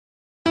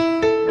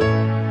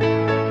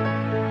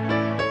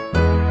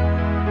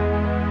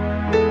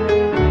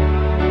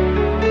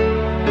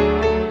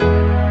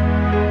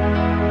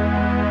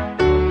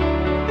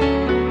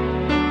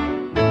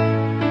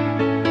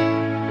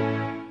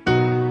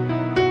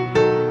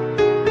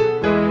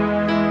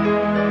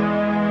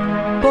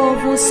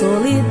povo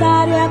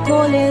solidário e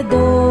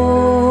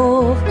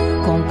acolhedor.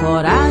 Com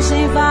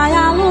coragem vai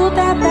a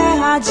luta, é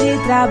terra de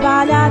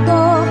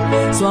trabalhador.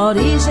 Sua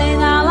origem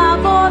na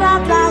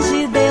lavoura, traz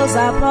de Deus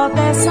a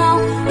proteção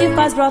e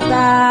faz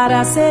brotar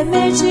a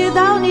semente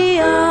da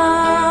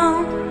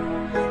união.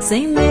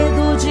 Sem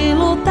medo de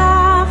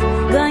lutar,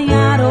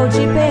 ganhar ou de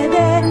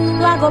perder,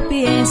 Lago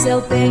Piauiense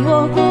eu tenho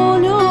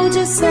orgulho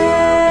de ser.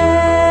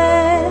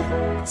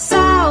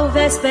 Salve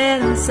a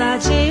esperança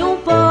de um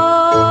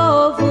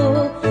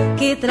povo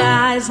que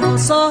traz no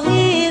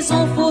sorriso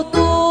um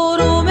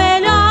futuro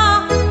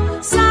melhor.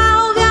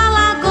 Salve a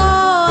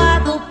Lagoa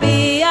do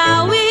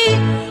Piauí,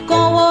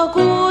 com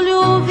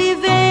orgulho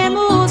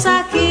vivemos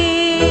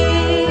aqui.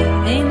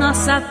 Em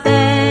nossa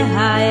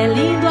terra é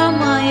lindo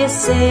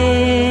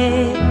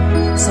amanhecer,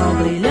 sol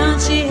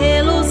brilhante e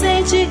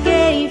reluzente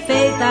que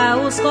enfeita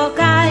os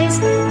cocais,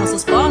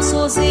 nossos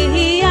poços e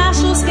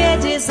riachos que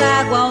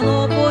desaguam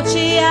no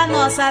Puti. A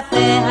nossa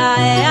terra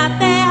é a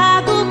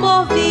terra do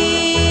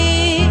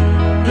porvir,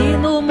 e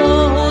no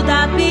morro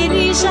da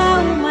Pirincha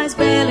o mais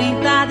belo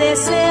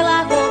entardecer.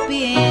 Lago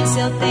Piauiense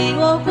eu tenho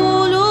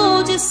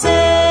orgulho de ser.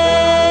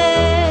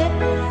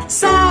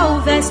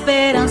 Salve a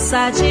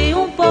esperança de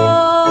um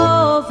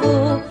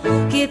povo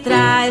que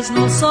traz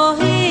no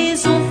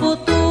sorriso um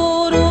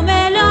futuro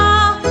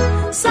melhor.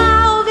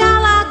 Salve a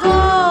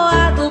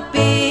Lagoa do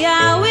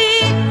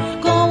Piauí,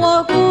 com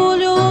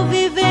orgulho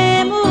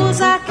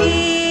vivemos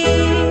aqui.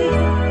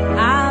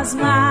 As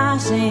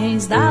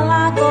margens da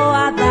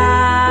lagoa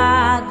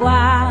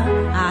d'água,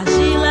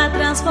 argila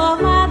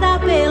transformada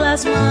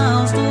pelas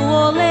mãos do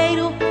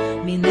oleiro,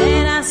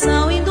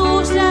 mineração,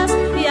 indústrias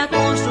e a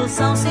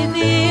construção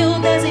civil,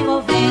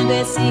 desenvolvendo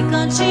esse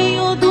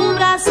cantinho do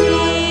Brasil.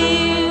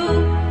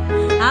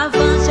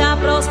 Avante a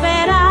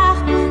prosperar,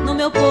 no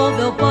meu povo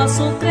eu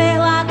posso crer.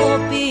 Lago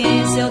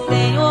Piauiense eu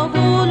tenho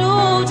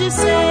orgulho de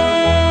ser.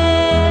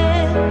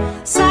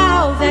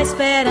 Salve a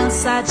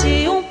esperança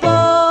de um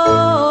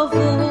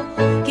povo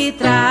que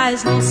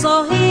traz no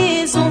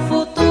sorriso um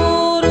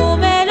futuro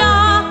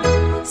melhor.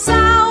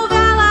 Salve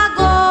a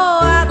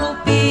Lagoa do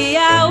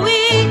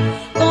Piauí,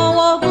 com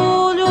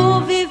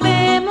orgulho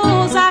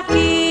vivemos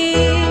aqui.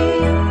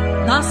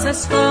 Nossa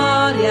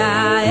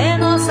história é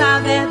nossa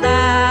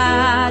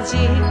verdade,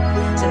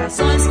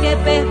 gerações que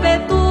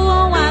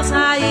perpetuam as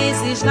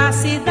raízes na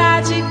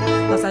cidade.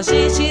 Nossa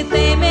gente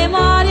tem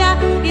memória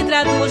e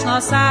traduz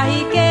nossa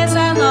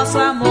riqueza, nosso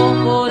amor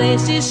por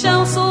este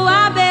chão,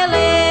 sua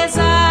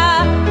beleza.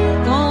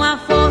 Com a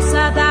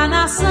força da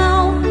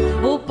nação,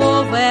 o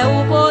povo é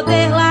o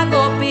poder.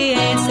 Lago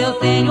Piauiense eu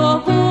tenho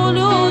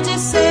orgulho de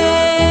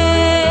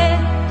ser.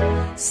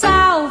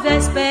 Salve a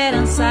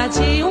esperança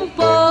de um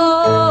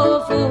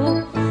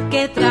povo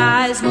que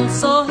traz no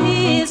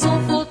sorriso um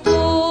futuro